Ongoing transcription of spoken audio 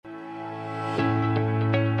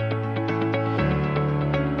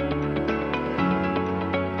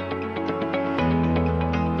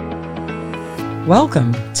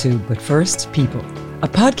Welcome to But First People, a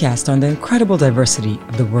podcast on the incredible diversity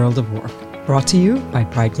of the world of work, brought to you by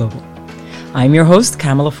Pride Global. I'm your host,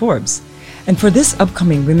 Kamela Forbes, and for this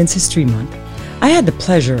upcoming Women's History Month, I had the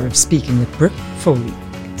pleasure of speaking with Brooke Foley,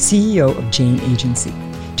 CEO of Jayne Agency.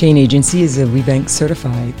 Jayne Agency is a WeBank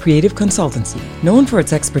certified creative consultancy known for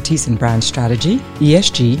its expertise in brand strategy,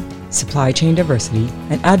 ESG, supply chain diversity,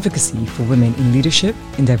 and advocacy for women in leadership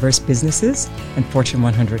in diverse businesses and Fortune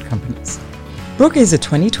 100 companies. Brooke is a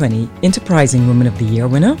 2020 Enterprising Woman of the Year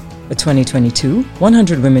winner, a 2022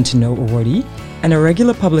 100 Women to Know awardee, and a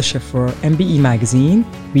regular publisher for MBE Magazine,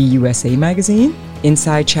 WeUSA Magazine,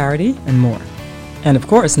 Inside Charity, and more. And of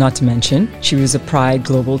course, not to mention, she was a Pride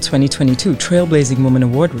Global 2022 Trailblazing Woman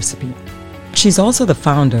Award recipient. She's also the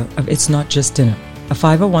founder of It's Not Just Dinner, a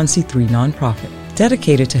 501c3 nonprofit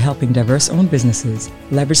dedicated to helping diverse-owned businesses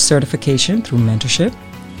leverage certification through mentorship,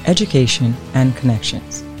 education, and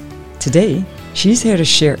connections. Today, she's here to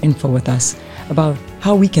share info with us about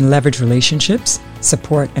how we can leverage relationships,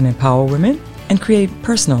 support and empower women, and create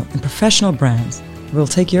personal and professional brands that will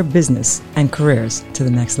take your business and careers to the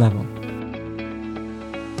next level.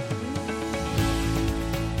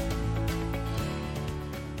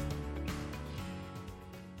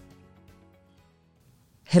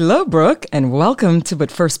 Hello, Brooke, and welcome to But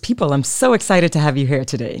First People. I'm so excited to have you here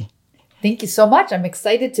today. Thank you so much. I'm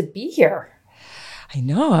excited to be here. I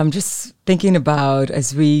know. I'm just thinking about,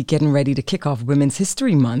 as we getting ready to kick off Women's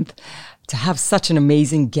History Month, to have such an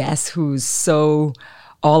amazing guest who's so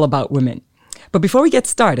all about women. But before we get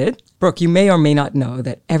started, Brooke, you may or may not know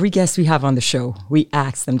that every guest we have on the show, we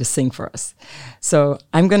ask them to sing for us. So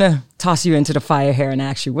I'm going to toss you into the fire here and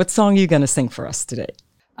ask you, what song are you going to sing for us today?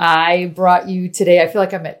 I brought you today, I feel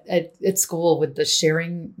like I'm at school with the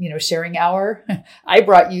sharing hour. I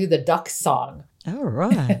brought you the Duck song. All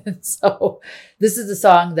right. So this is a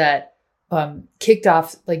song that kicked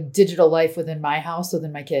off like digital life within my house,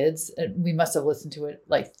 within my kids. And we must have listened to it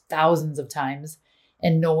like thousands of times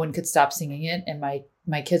and no one could stop singing it. And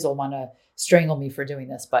my kids will want to strangle me for doing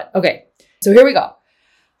this. But okay, so here we go.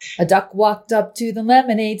 A duck walked up to the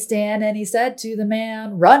lemonade stand and he said to the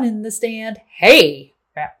man running the stand, "Hey,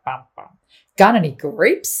 got any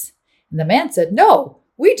grapes?" And the man said, "No,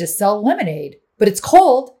 we just sell lemonade. But it's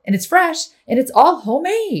cold and it's fresh and it's all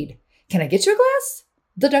homemade. Can I get you a glass?"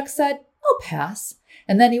 The duck said, "I'll pass."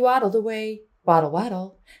 And then he waddled away, waddle,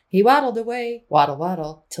 waddle. He waddled away, waddle,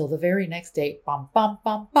 waddle, till the very next day. Bum, bum,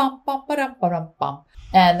 bum, bum, bum, ba-dum, ba-dum, bum.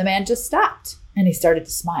 And the man just stopped and he started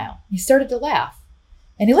to smile. He started to laugh.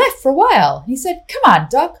 And he laughed for a while. He said, "Come on,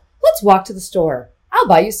 duck, let's walk to the store. I'll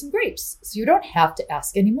buy you some grapes so you don't have to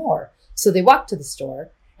ask anymore." So they walked to the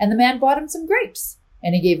store and the man bought him some grapes.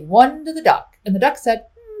 And he gave one to the duck. And the duck said,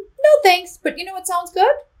 "No thanks, but you know what sounds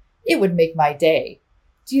good? It would make my day.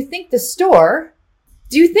 Do you think the store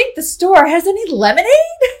has any lemonade?"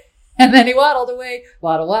 And then he waddled away,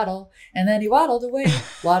 waddle, waddle. And then he waddled away,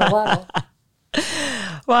 waddle, waddle.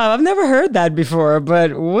 Wow, I've never heard that before,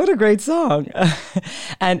 but what a great song.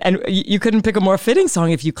 And you couldn't pick a more fitting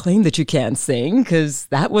song if you claim that you can't sing, because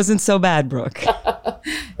that wasn't so bad, Brooke.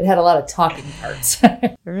 It had a lot of talking parts.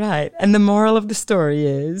 Right. And the moral of the story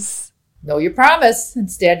is? Know your promise and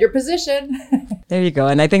stand your position. There you go.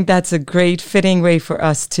 And I think that's a great fitting way for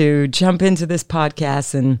us to jump into this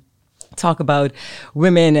podcast and talk about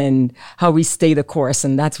women and how we stay the course.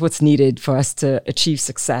 And that's what's needed for us to achieve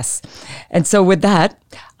success. And so with that,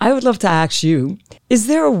 I would love to ask you, is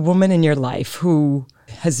there a woman in your life who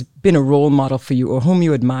has been a role model for you or whom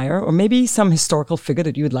you admire, or maybe some historical figure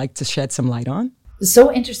that you would like to shed some light on? It's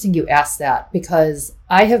so interesting you asked that, because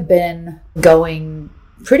I have been going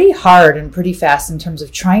pretty hard and pretty fast in terms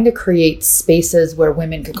of trying to create spaces where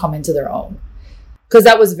women could come into their own. Because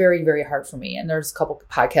that was very, very hard for me. And there's a couple of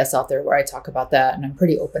podcasts out there where I talk about that and I'm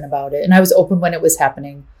pretty open about it. And I was open when it was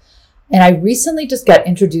happening. And I recently just got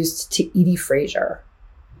introduced to Edie Frazier.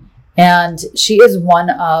 And she is one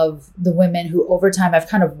of the women who over time I've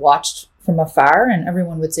kind of watched from afar, and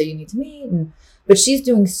everyone would say you need to meet. But she's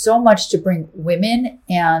doing so much to bring women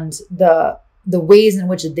and the ways in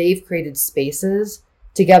which they've created spaces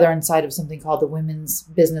together inside of something called the Women's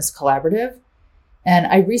Business Collaborative. And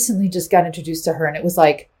I recently just got introduced to her, and I was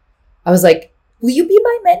like, "Will you be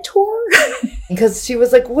my mentor?" Because she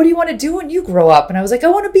was like, "What do you want to do when you grow up?" And I was like, "I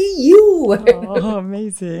want to be you." Oh,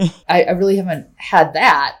 amazing. I really haven't had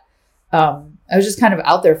that. I was just kind of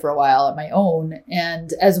out there for a while on my own.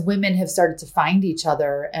 And as women have started to find each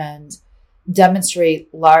other and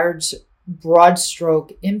demonstrate large, broad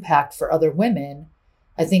stroke impact for other women,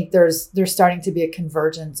 I think there's starting to be a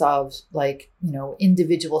convergence of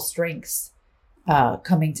individual strengths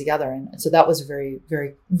coming together. And so that was very,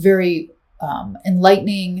 very, very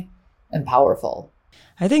enlightening and powerful.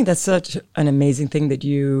 I think that's such an amazing thing that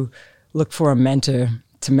you look for a mentor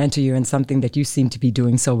to mentor you in something that you seem to be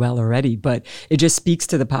doing so well already. But it just speaks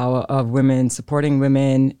to the power of women supporting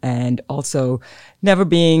women, and also never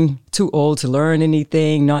being too old to learn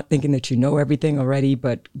anything, not thinking that you know everything already,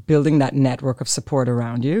 but building that network of support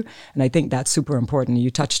around you. And I think that's super important.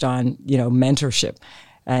 You touched on, mentorship,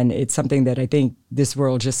 and it's something that I think this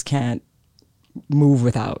world just can't move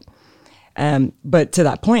without. But to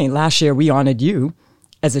that point, last year we honored you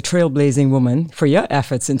as a trailblazing woman for your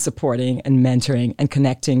efforts in supporting and mentoring and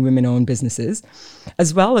connecting women-owned businesses,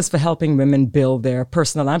 as well as for helping women build their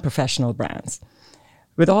personal and professional brands.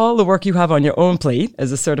 With all the work you have on your own plate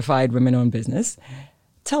as a certified women-owned business,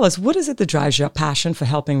 tell us, what is it that drives your passion for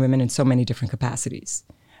helping women in so many different capacities?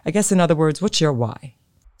 I guess, in other words, what's your why?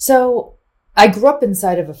 So I grew up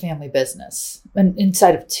inside of a family business, and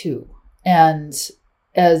inside of two. And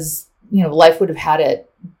as life would have had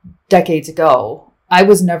it decades ago, I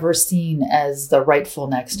was never seen as the rightful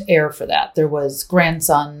next heir for that. There was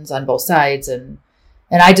grandsons on both sides, and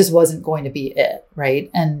I just wasn't going to be it, right?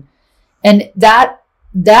 And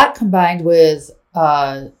that combined with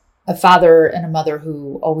a father and a mother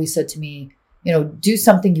who always said to me, do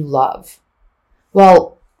something you love.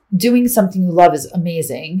 Well, doing something you love is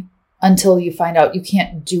amazing until you find out you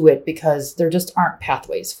can't do it because there just aren't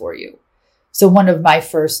pathways for you. So one of my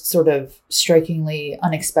first sort of strikingly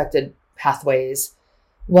unexpected pathways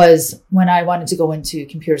was when I wanted to go into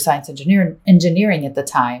computer science engineering at the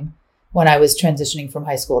time, when I was transitioning from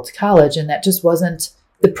high school to college. And that just wasn't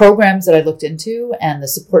the programs that I looked into, and the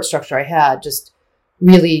support structure I had just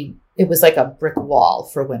really, it was like a brick wall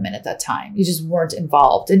for women at that time. You just weren't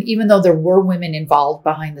involved. And even though there were women involved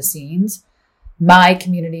behind the scenes, my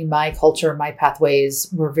community, my culture, my pathways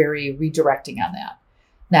were very redirecting on that.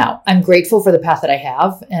 Now, I'm grateful for the path that I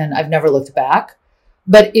have, and I've never looked back.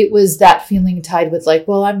 But it was that feeling tied with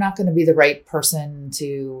I'm not going to be the right person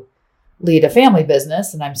to lead a family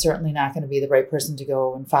business. And I'm certainly not going to be the right person to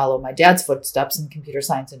go and follow my dad's footsteps in computer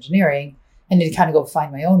science engineering. I need to kind of go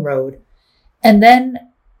find my own road. And then,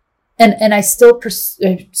 and I still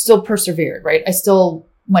persevered, right? I still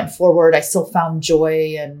went forward. I still found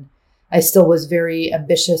joy, and I still was very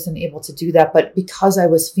ambitious and able to do that. But because I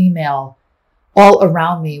was female, all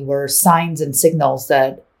around me were signs and signals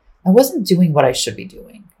that I wasn't doing what I should be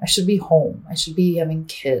doing. I should be home. I should be having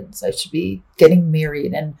kids. I should be getting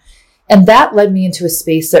married. And that led me into a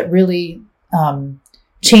space that really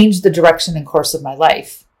changed the direction and course of my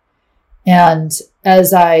life. And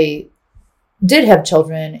as I did have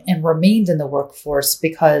children and remained in the workforce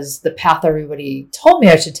because the path everybody told me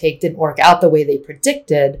I should take didn't work out the way they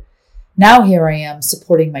predicted, now here I am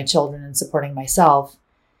supporting my children and supporting myself.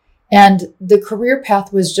 And the career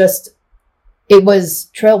path was it was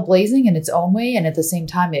trailblazing in its own way. And at the same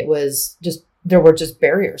time, there were just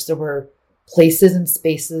barriers. There were places and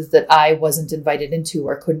spaces that I wasn't invited into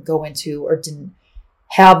or couldn't go into or didn't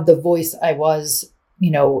have the voice I was,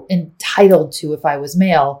 entitled to if I was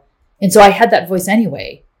male. And so I had that voice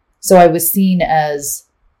anyway. So I was seen as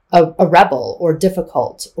a rebel or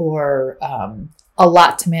difficult or a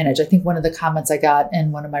lot to manage. I think one of the comments I got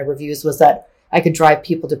in one of my reviews was that I could drive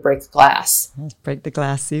people to break glass. Let's break the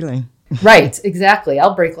glass ceiling. Right, exactly.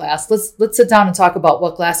 I'll break glass. Let's sit down and talk about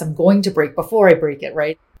what glass I'm going to break before I break it,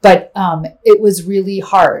 right? But it was really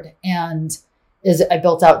hard. And as I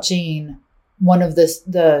built out Jayne, one of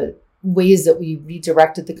the ways that we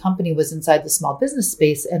redirected the company was inside the small business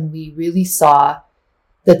space. And we really saw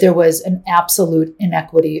that there was an absolute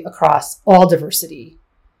inequity across all diversity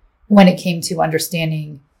when it came to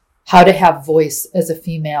understanding how to have voice as a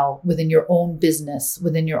female within your own business,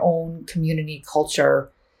 within your own community culture,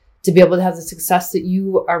 to be able to have the success that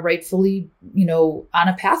you are rightfully, on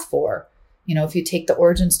a path for. If you take the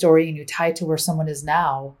origin story and you tie it to where someone is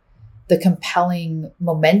now, the compelling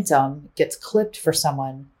momentum gets clipped for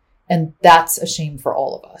someone. And that's a shame for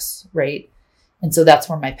all of us, right? And so that's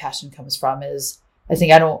where my passion comes from, is I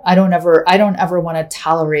think I don't ever want to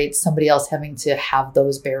tolerate somebody else having to have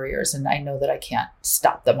those barriers. And I know that I can't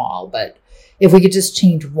stop them all, but if we could just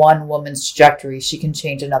change one woman's trajectory, she can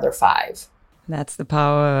change another 5. That's the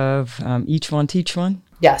power of each one teach one.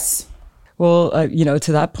 Yes. Well,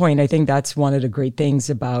 to that point, I think that's one of the great things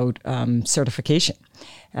about certification.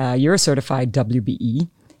 You're a certified WBE.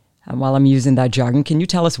 And while I'm using that jargon, can you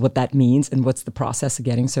tell us what that means and what's the process of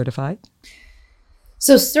getting certified?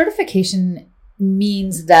 So certification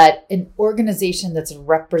means that an organization that's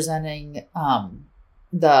representing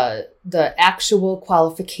the actual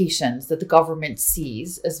qualifications that the government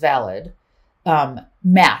sees as valid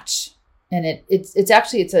match. And it's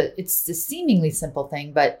a seemingly simple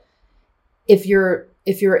thing, but if you're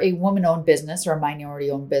a woman-owned business or a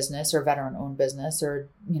minority-owned business or veteran-owned business or,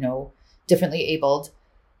 differently abled,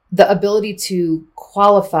 the ability to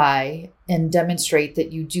qualify and demonstrate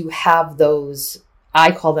that you do have those,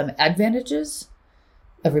 I call them advantages.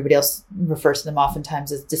 Everybody else refers to them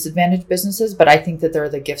oftentimes as disadvantaged businesses, but I think that they're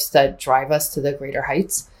the gifts that drive us to the greater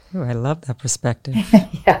heights. Oh, I love that perspective.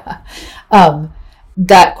 Yeah.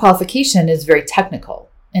 That qualification is very technical,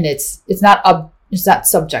 and it's not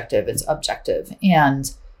subjective, it's objective.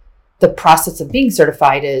 And the process of being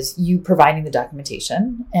certified is you providing the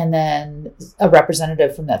documentation and then a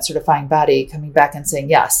representative from that certifying body coming back and saying,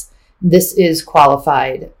 yes, this is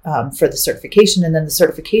qualified for the certification. And then the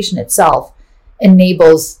certification itself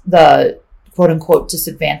enables the quote unquote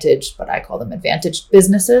disadvantaged, but I call them advantaged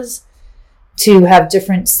businesses, to have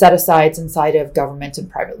different set asides inside of government and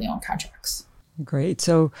privately owned contracts. Great.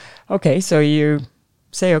 So you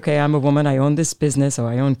say, okay, I'm a woman, I own this business, or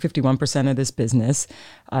I own 51% of this business.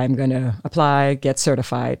 I'm going to apply, get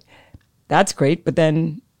certified. That's great. But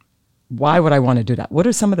then why would I want to do that? What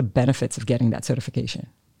are some of the benefits of getting that certification?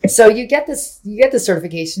 So you get the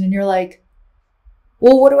certification and you're like,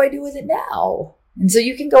 well, what do I do with it now? And so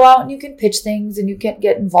you can go out and you can pitch things and you can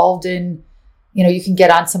get involved in, you can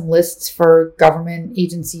get on some lists for government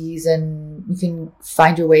agencies and you can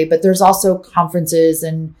find your way. But there's also conferences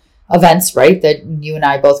and events, right, that you and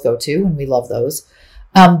I both go to, and we love those.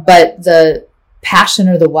 But the passion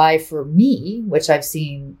or the why for me, which I've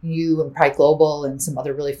seen you and Pride Global and some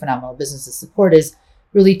other really phenomenal businesses support, is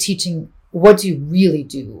really teaching what do you really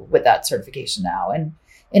do with that certification now. And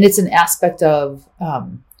it's an aspect of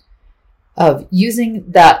using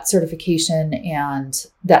that certification and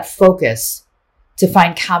that focus to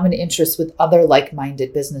find common interests with other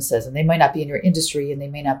like-minded businesses. And they might not be in your industry and they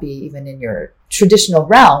may not be even in your traditional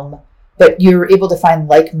realm, but you're able to find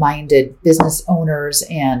like-minded business owners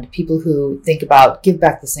and people who think about give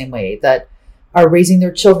back the same way, that are raising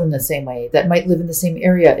their children the same way, that might live in the same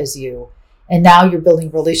area as you. And now you're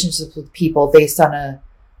building relationships with people based on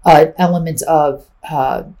an element of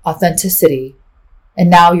authenticity.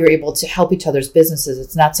 And now you're able to help each other's businesses.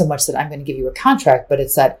 It's not so much that I'm going to give you a contract, but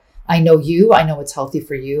it's that I know you, I know what's healthy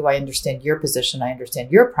for you. I understand your position. I understand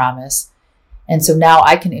your promise. And so now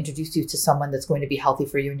I can introduce you to someone that's going to be healthy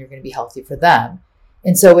for you and you're going to be healthy for them.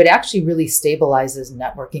 And so it actually really stabilizes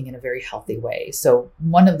networking in a very healthy way. So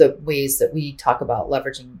one of the ways that we talk about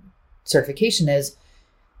leveraging certification is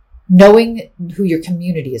knowing who your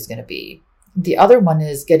community is going to be. The other one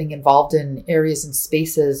is getting involved in areas and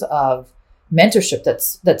spaces of mentorship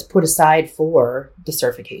that's put aside for the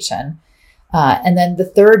certification. And then the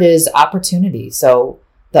third is opportunity. So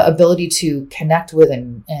the ability to connect with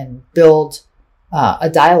and build a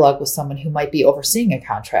dialogue with someone who might be overseeing a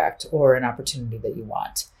contract or an opportunity that you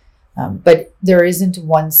want. But there isn't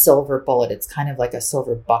one silver bullet. It's kind of like a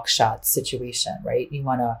silver buckshot situation, right? You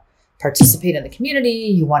want to participate in the community.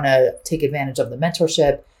 You want to take advantage of the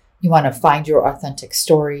mentorship. You want to find your authentic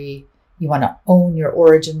story. You want to own your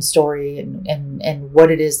origin story and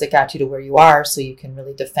what it is that got you to where you are so you can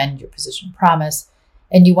really defend your position and promise.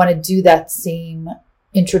 And you want to do that same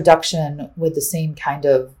introduction with the same kind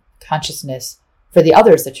of consciousness for the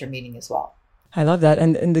others that you're meeting as well. I love that.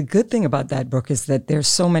 And the good thing about that, Brooke, is that there's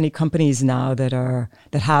so many companies now that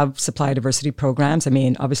have supply diversity programs. I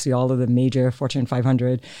mean, obviously all of the major Fortune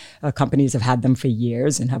 500 companies have had them for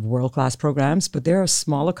years and have world-class programs, but there are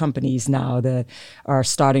smaller companies now that are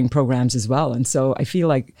starting programs as well. And so I feel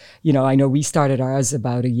like, I know we started ours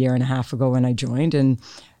about 1.5 years ago when I joined, and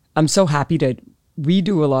I'm so happy that we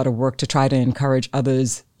do a lot of work to try to encourage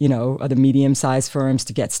others, other medium-sized firms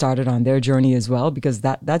to get started on their journey as well, because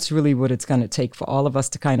that's really what it's going to take for all of us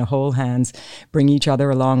to kind of hold hands, bring each other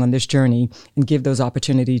along on this journey and give those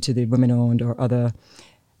opportunities to the women-owned or other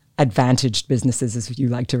advantaged businesses, as you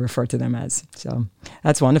like to refer to them as. So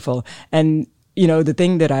that's wonderful. And, the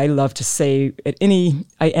thing that I love to say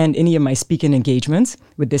I end any of my speaking engagements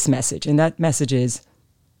with this message, and that message is,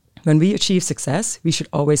 when we achieve success, we should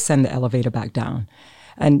always send the elevator back down.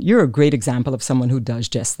 And you're a great example of someone who does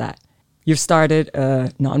just that. You've started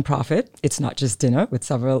a nonprofit, It's Not Just Dinner, with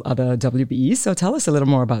several other WBEs. So tell us a little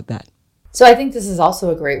more about that. So I think this is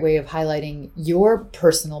also a great way of highlighting your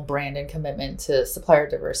personal brand and commitment to supplier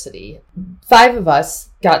diversity. 5 of us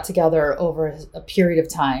got together over a period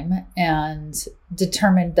of time and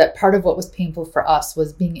determined that part of what was painful for us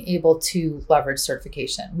was being able to leverage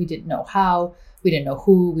certification. We didn't know how. We didn't know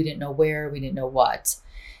who, we didn't know where, we didn't know what.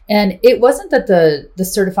 And it wasn't that the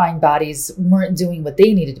certifying bodies weren't doing what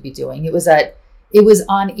they needed to be doing. It was that it was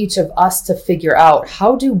on each of us to figure out,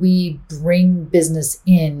 how do we bring business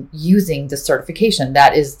in using the certification?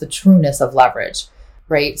 That is the trueness of leverage.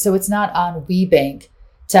 right? So it's not on WeBank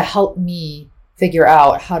to help me figure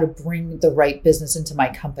out how to bring the right business into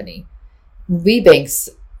my company. WeBank's,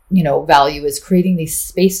 value is creating these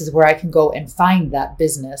spaces where I can go and find that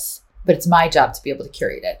business, but it's my job to be able to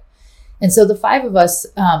curate it. And so the five of us,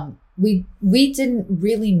 we didn't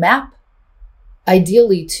really map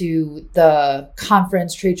ideally to the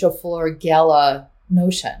conference, trade show floor, gala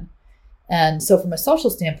notion. And so from a social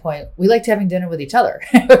standpoint, we liked having dinner with each other.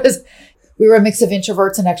 We were a mix of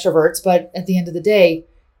introverts and extroverts, but at the end of the day,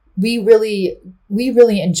 we really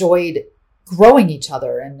enjoyed growing each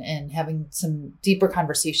other and having some deeper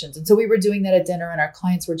conversations. And so we were doing that at dinner, and our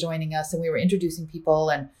clients were joining us, and we were introducing people,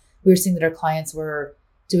 and we were seeing that our clients were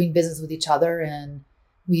doing business with each other. And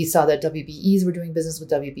we saw that WBEs were doing business with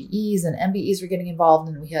WBEs, and MBEs were getting involved.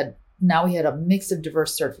 And we had a mix of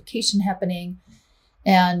diverse certification happening.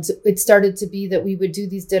 And it started to be that we would do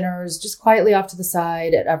these dinners just quietly off to the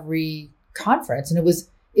side at every conference. And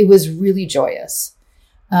it was really joyous.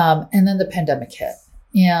 And then the pandemic hit,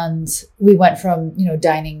 and we went from,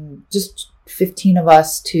 dining just 15 of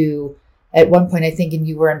us to, at one point, I think, and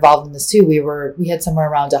you were involved in this too, we had somewhere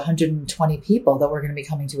around 120 people that were going to be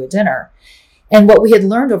coming to a dinner. And what we had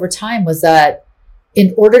learned over time was that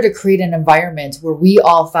in order to create an environment where we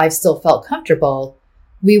all five still felt comfortable,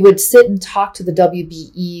 we would sit and talk to the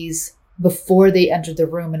WBEs before they entered the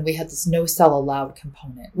room. And we had this no sell allowed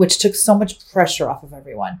component, which took so much pressure off of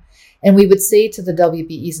everyone. And we would say to the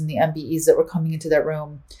WBEs and the MBEs that were coming into that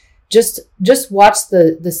room, just watch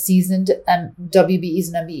the seasoned WBEs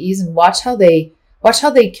and MBEs and watch how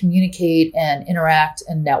they communicate and interact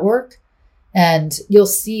and network. And you'll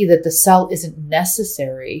see that the sell isn't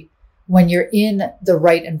necessary when you're in the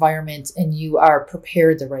right environment and you are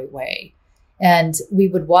prepared the right way. And we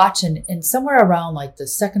would watch, and somewhere around like the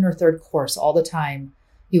second or third course all the time,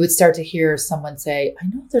 you would start to hear someone say, I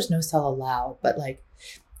know there's no sell allowed, but like,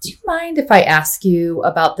 do you mind if I ask you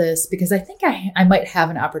about this? Because I think I might have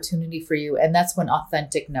an opportunity for you. And that's when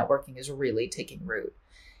authentic networking is really taking root.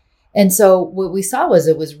 And so what we saw was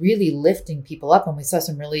it was really lifting people up, and we saw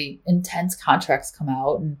some really intense contracts come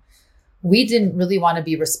out, and we didn't really want to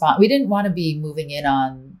be we didn't want to be moving in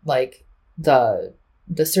on like the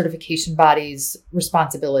certification body's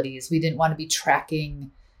responsibilities. We didn't want to be tracking,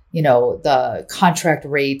 the contract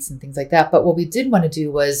rates and things like that. But what we did want to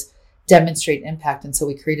do was demonstrate impact. And so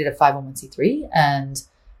we created a 501c3, and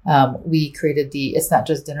we created the It's Not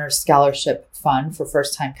Just Dinner Scholarship Fund for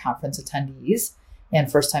first-time conference attendees and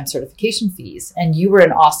first-time certification fees. And you were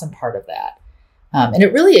an awesome part of that. And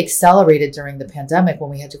it really accelerated during the pandemic when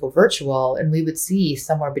we had to go virtual, and we would see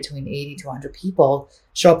somewhere between 80 to 100 people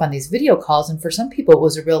show up on these video calls. And for some people, it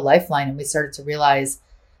was a real lifeline. And we started to realize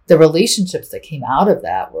the relationships that came out of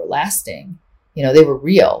that were lasting. They were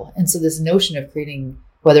real. And so this notion of creating,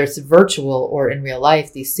 whether it's virtual or in real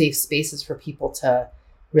life, these safe spaces for people to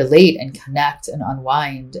relate and connect and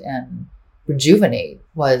unwind and rejuvenate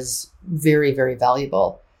was very, very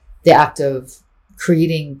valuable. The act of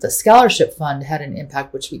creating the scholarship fund had an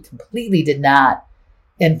impact which we completely did not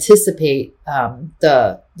anticipate.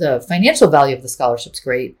 The financial value of the scholarship's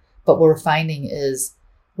great, but what we're finding is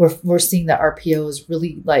we're seeing that RPOs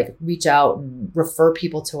really like reach out and refer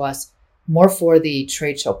people to us more for the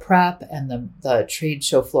trade show prep and the trade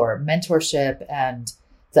show floor mentorship, and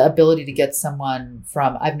the ability to get someone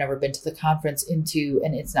from I've never been to the conference into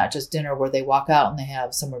an It's Not Just Dinner, where they walk out and they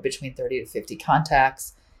have somewhere between 30 to 50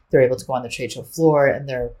 contacts. They're able to go on the trade show floor, and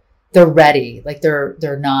they're ready. Like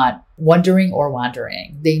they're not wondering or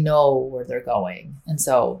wandering. They know where they're going. And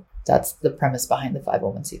so that's the premise behind the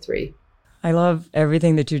 501c3. I love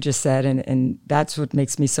everything that you just said. And that's what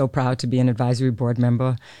makes me so proud to be an advisory board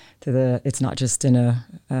member to the It's Not Just Dinner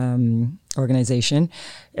organization.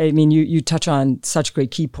 I mean, you touch on such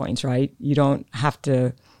great key points, right? You don't have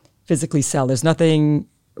to physically sell. There's nothing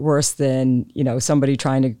worse than, somebody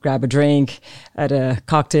trying to grab a drink at a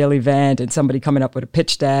cocktail event and somebody coming up with a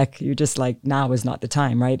pitch deck. You're just like, now is not the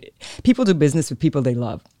time, right? People do business with people they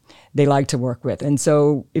love. They like to work with. And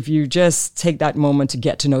so if you just take that moment to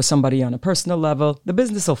get to know somebody on a personal level, the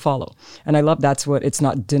business will follow. And I love that's what It's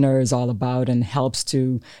Not Dinner is all about, and helps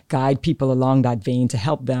to guide people along that vein to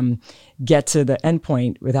help them get to the end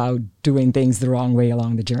point without doing things the wrong way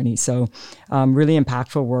along the journey. So really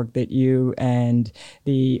impactful work that you and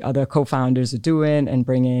the other co-founders are doing, and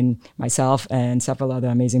bringing myself and several other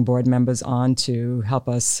amazing board members on to help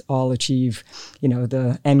us all achieve,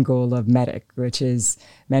 the end goal of MEDIC, which is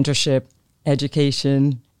mentorship,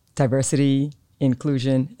 education, diversity,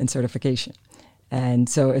 inclusion, and certification. And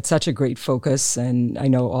so it's such a great focus. And I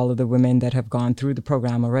know all of the women that have gone through the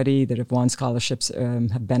program already, that have won scholarships,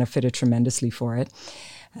 have benefited tremendously for it.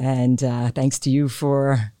 And thanks to you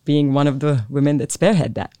for being one of the women that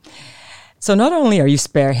spearhead that. So not only are you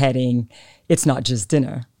spearheading It's Not Just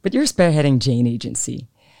Dinner, but you're spearheading Jayne Agency,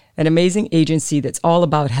 an amazing agency that's all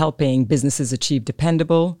about helping businesses achieve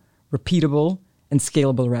dependable, repeatable, and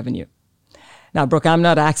scalable revenue. Now, Brooke, I'm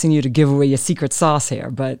not asking you to give away your secret sauce here,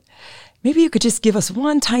 but maybe you could just give us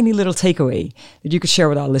one tiny little takeaway that you could share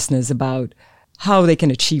with our listeners about how they can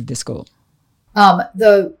achieve this goal.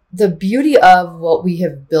 The beauty of what we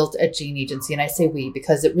have built at Jayne Agency, and I say we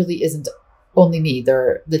because it really isn't only me.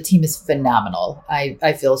 The team is phenomenal.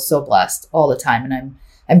 I feel so blessed all the time, and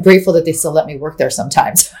I'm grateful that they still let me work there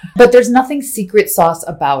sometimes. But there's nothing secret sauce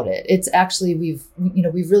about it. It's actually we've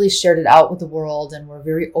really shared it out with the world, and we're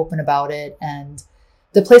very open about it. And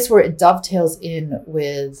the place where it dovetails in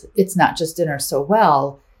with It's Not Just Dinner so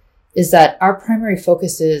well is that our primary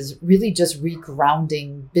focus is really just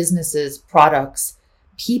regrounding businesses, products,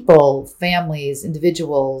 people, families,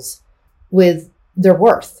 individuals with their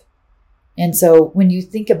worth. And so when you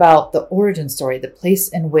think about the origin story, the place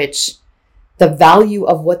in which the value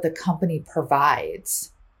of what the company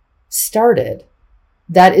provides started,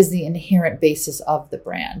 that is the inherent basis of the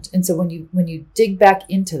brand. And so when you dig back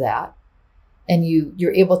into that and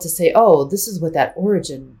you're able to say, oh, this is what that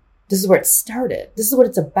origin, this is where it started, this is what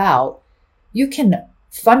it's about, you can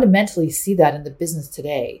fundamentally see that in the business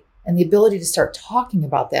today. And the ability to start talking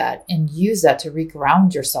about that and use that to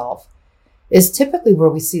reground yourself is typically where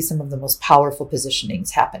we see some of the most powerful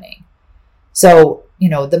positionings happening. So,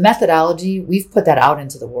 the methodology, we've put that out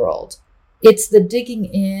into the world. It's the digging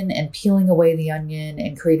in and peeling away the onion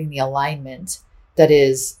and creating the alignment that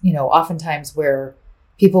is, oftentimes where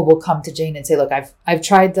people will come to Jayne and say, look, I've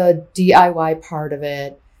tried the DIY part of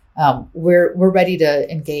it. We're ready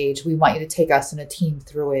to engage. We want you to take us and a team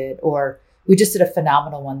through it. Or we just did a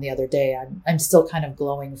phenomenal one the other day. I'm still kind of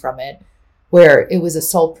glowing from it, where it was a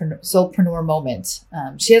soulpreneur moment.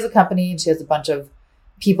 She has a company and she has a bunch of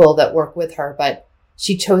people that work with her, but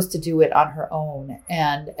she chose to do it on her own.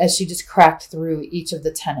 And as she just cracked through each of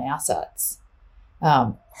the 10 assets,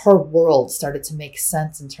 her world started to make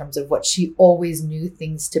sense in terms of what she always knew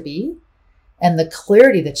things to be. And the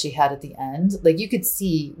clarity that she had at the end, like you could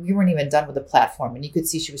see, we weren't even done with the platform, and you could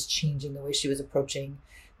see she was changing the way she was approaching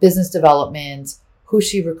business development, who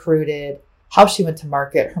she recruited, how she went to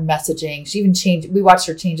market, her messaging. She even changed, we watched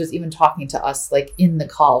her changes even talking to us, like in the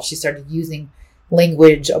call. She started using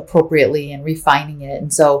language appropriately and refining it.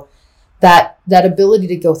 And so that ability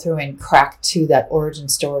to go through and crack to that origin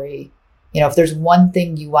story, if there's one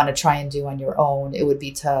thing you want to try and do on your own, it would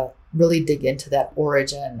be to really dig into that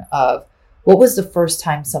origin of what was the first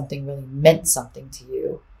time something really meant something to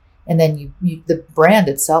you. And then the brand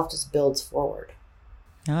itself just builds forward.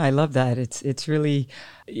 Oh, I love that. It's really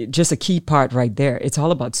just a key part right there. It's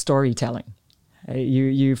all about storytelling.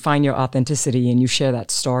 You find your authenticity and you share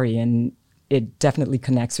that story, and it definitely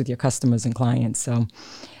connects with your customers and clients. So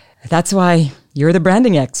that's why you're the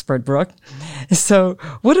branding expert, Brooke. So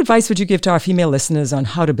what advice would you give to our female listeners on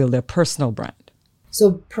how to build their personal brand?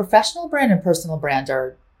 So professional brand and personal brand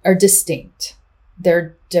are distinct.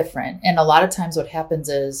 They're different. And a lot of times what happens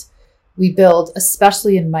is we build,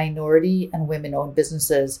 especially in minority and women-owned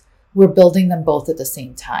businesses, we're building them both at the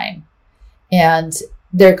same time. And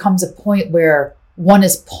there comes a point where one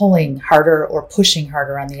is pulling harder or pushing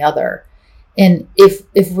harder on the other. And if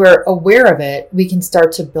we're aware of it, we can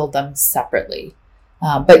start to build them separately.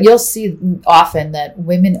 But you'll see often that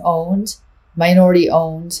women-owned,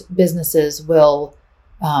 minority-owned businesses will,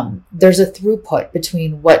 there's a throughput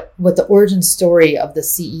between what the origin story of the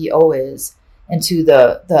CEO is and to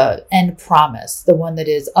the end promise, the one that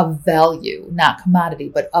is of value, not commodity,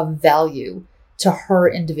 but of value to her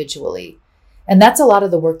individually. And that's a lot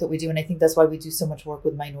of the work that we do. And I think that's why we do so much work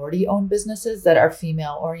with minority-owned businesses that are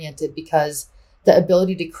female-oriented, because the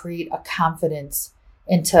ability to create a confidence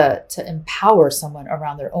and to empower someone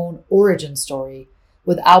around their own origin story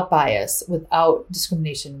without bias, without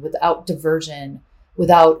discrimination, without diversion,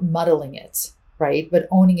 without muddling it, right? But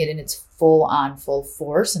owning it in its full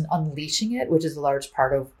force and unleashing it, which is a large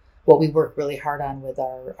part of what we work really hard on with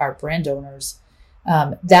our brand owners.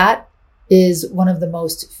 That is one of the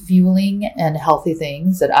most fueling and healthy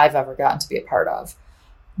things that I've ever gotten to be a part of.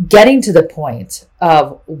 Getting to the point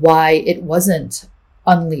of why it wasn't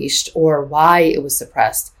unleashed or why it was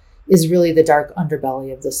suppressed is really the dark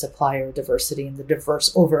underbelly of the supplier diversity and the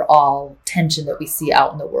diverse overall tension that we see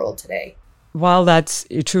out in the world today. While that's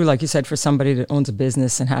true, like you said, for somebody that owns a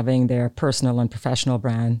business and having their personal and professional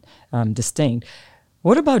brand distinct,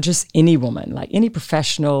 what about just any woman, like any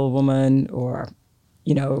professional woman or,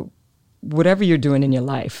 whatever you're doing in your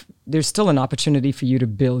life, there's still an opportunity for you to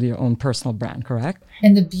build your own personal brand, correct?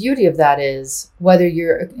 And the beauty of that is whether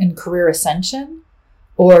you're in career ascension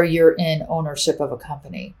or you're in ownership of a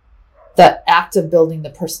company, the act of building the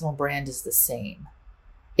personal brand is the same.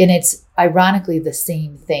 And it's ironically the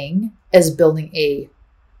same thing as building a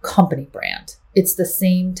company brand. It's the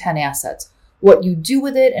same 10 assets. What you do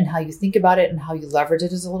with it and how you think about it and how you leverage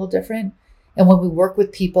it is a little different. And when we work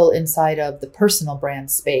with people inside of the personal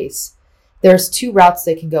brand space, there's two routes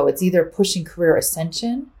they can go. It's either pushing career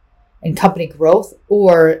ascension and company growth,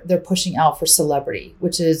 or they're pushing out for celebrity,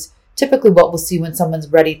 which is typically what we'll see when someone's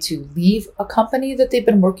ready to leave a company that they've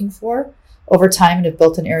been working for over time and have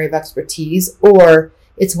built an area of expertise, or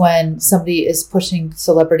it's when somebody is pushing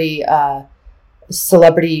celebrity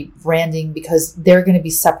branding because they're going to be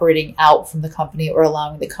separating out from the company or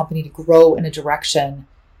allowing the company to grow in a direction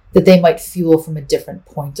that they might fuel from a different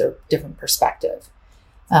point or different perspective.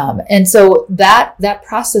 And so that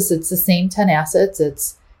process, it's the same 10 assets.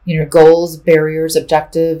 It's, goals, barriers,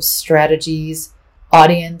 objectives, strategies,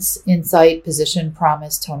 audience, insight, position,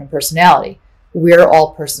 promise, tone, and personality. We're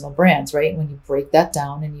all personal brands, right? When you break that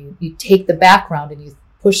down and you take the background and you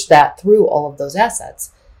push that through all of those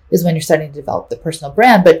assets is when you're starting to develop the personal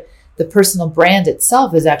brand. But the personal brand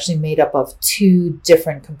itself is actually made up of two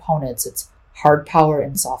different components. It's hard power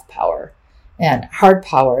and soft power. And hard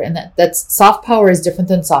power, and that's soft power is different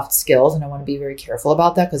than soft skills. And I want to be very careful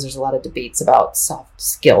about that because there's a lot of debates about soft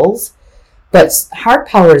skills. But hard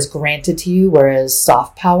power is granted to you, whereas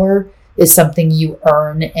soft power is something you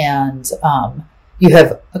earn and you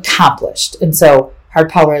have accomplished. And so hard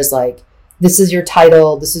power is like, this is your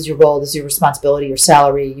title, this is your role, this is your responsibility, your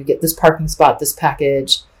salary, you get this parking spot, this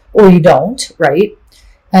package, or you don't, right?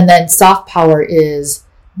 And then soft power is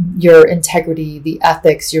your integrity, the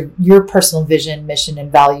ethics, your personal vision, mission, and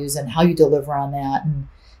values, and how you deliver on that,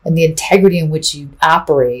 and the integrity in which you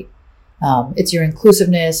operate. It's your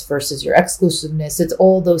inclusiveness versus your exclusiveness. It's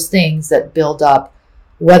all those things that build up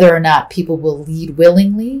whether or not people will lead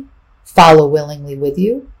willingly, follow willingly with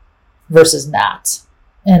you, versus not.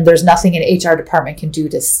 And there's nothing an HR department can do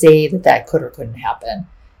to say that could or couldn't happen.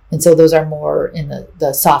 And so those are more in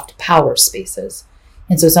the soft power spaces.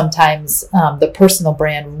 And so sometimes the personal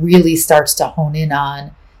brand really starts to hone in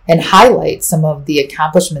on and highlight some of the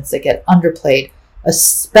accomplishments that get underplayed,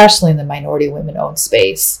 especially in the minority women-owned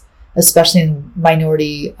space, especially in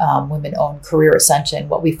minority women-owned career ascension.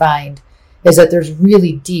 What we find is that there's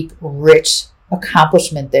really deep, rich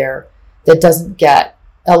accomplishment there that doesn't get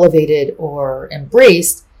elevated or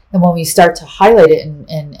embraced. And when we start to highlight it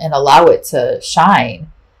and allow it to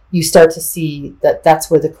shine, you start to see that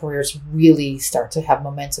that's where the careers really start to have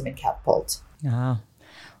momentum and catapult. Ah,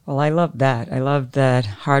 well, I love that. I love that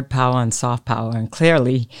hard power and soft power. And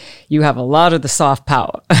clearly, you have a lot of the soft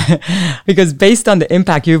power because based on the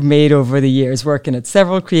impact you've made over the years, working at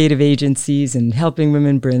several creative agencies and helping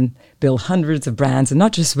women build hundreds of brands, and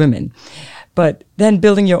not just women, but then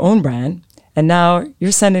building your own brand. And now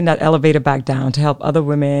you're sending that elevator back down to help other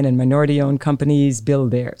women and minority-owned companies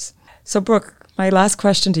build theirs. So, Brooke, my last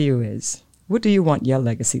question to you is, what do you want your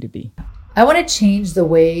legacy to be? I want to change the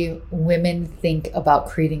way women think about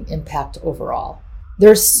creating impact overall.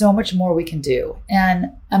 There's so much more we can do. And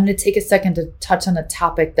I'm going to take a second to touch on a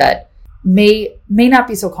topic that may not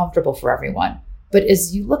be so comfortable for everyone. But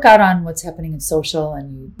as you look out on what's happening in social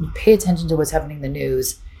and you pay attention to what's happening in the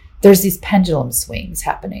news, there's these pendulum swings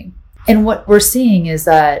happening. And what we're seeing is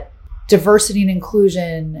that diversity and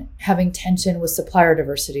inclusion having tension with supplier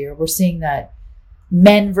diversity, or we're seeing that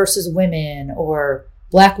men versus women or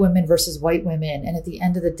Black women versus white women. And at the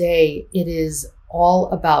end of the day, it is all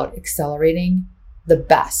about accelerating the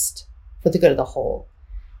best for the good of the whole.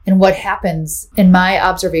 And what happens in my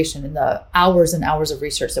observation in the hours and hours of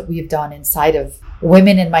research that we've done inside of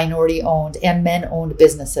women and minority owned and men owned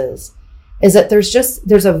businesses is that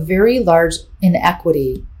there's a very large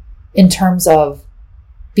inequity in terms of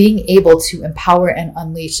being able to empower and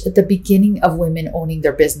unleash at the beginning of women owning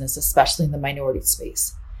their business, especially in the minority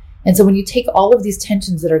space. And so when you take all of these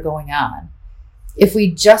tensions that are going on, if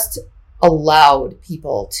we just allowed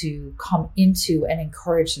people to come into and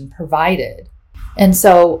encouraged and provided. And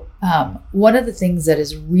so one of the things that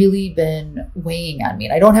has really been weighing on me,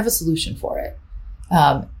 and I don't have a solution for it,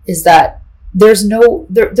 is that there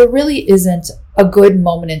really isn't a good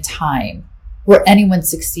moment in time where anyone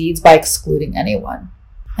succeeds by excluding anyone.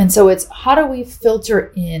 And so it's how do we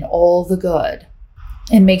filter in all the good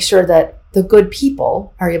and make sure that the good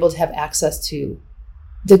people are able to have access to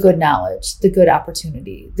the good knowledge, the good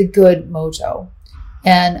opportunity, the good mojo.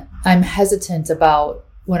 And I'm hesitant about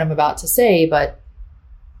what I'm about to say, but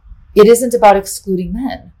it isn't about excluding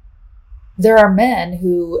men. there are men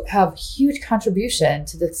who have huge contribution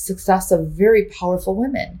to the success of very powerful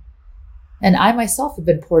women. And I myself have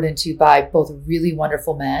been poured into by both really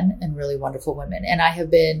wonderful men and really wonderful women. And I have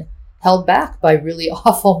been held back by really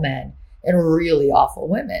awful men and really awful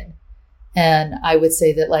women. And I would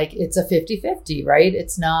say that like, it's a 50-50, right?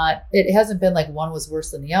 It hasn't been like one was worse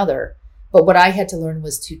than the other. But what I had to learn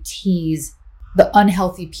was to tease the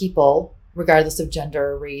unhealthy people, regardless of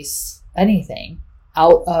gender, race, anything,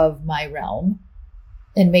 out of my realm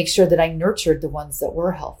and make sure that I nurtured the ones that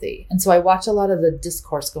were healthy. And so I watch a lot of the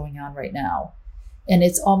discourse going on right now. And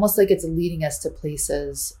it's almost like it's leading us to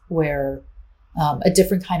places where a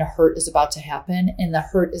different kind of hurt is about to happen. And the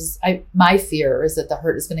hurt is, my fear is that the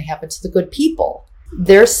hurt is going to happen to the good people.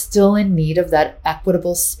 They're still in need of that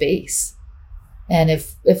equitable space. And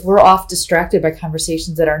if we're off distracted by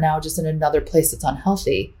conversations that are now just in another place that's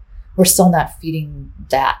unhealthy, we're still not feeding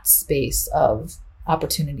that space of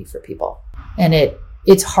opportunity for people. And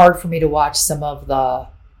it's hard for me to watch some of the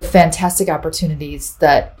fantastic opportunities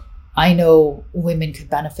that I know women could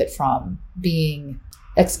benefit from being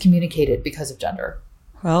excommunicated because of gender.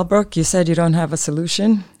 Well, Brooke, you said you don't have a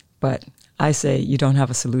solution, but I say you don't have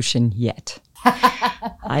a solution yet.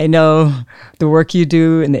 I know the work you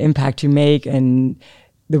do and the impact you make and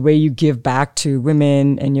the way you give back to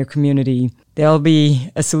women and your community. There'll be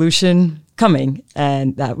a solution coming,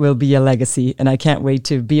 and that will be a legacy. And I can't wait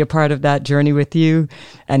to be a part of that journey with you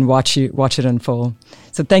and watch it unfold.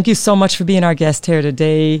 So thank you so much for being our guest here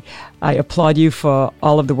today. I applaud you for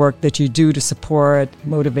all of the work that you do to support,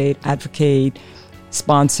 motivate, advocate,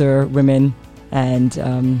 sponsor women.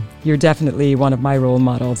 And you're definitely one of my role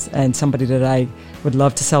models and somebody that I would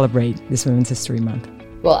love to celebrate this Women's History Month.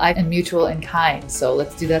 Well, I am mutual and kind, so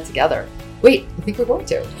let's do that together. Wait, I think we're going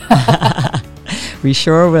to. We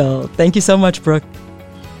sure will. Thank you so much, Brooke.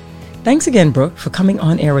 Thanks again, Brooke, for coming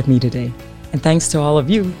on air with me today. And thanks to all of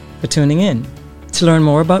you for tuning in. To learn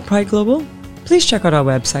more about Pride Global, please check out our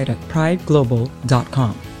website at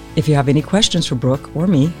prideglobal.com. If you have any questions for Brooke or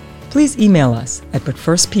me, please email us at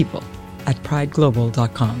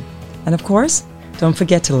butfirstpeople@prideglobal.com. And of course, don't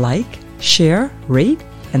forget to like, share, rate,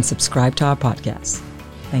 and subscribe to our podcast.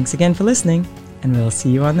 Thanks again for listening, and we'll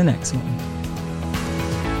see you on the next one.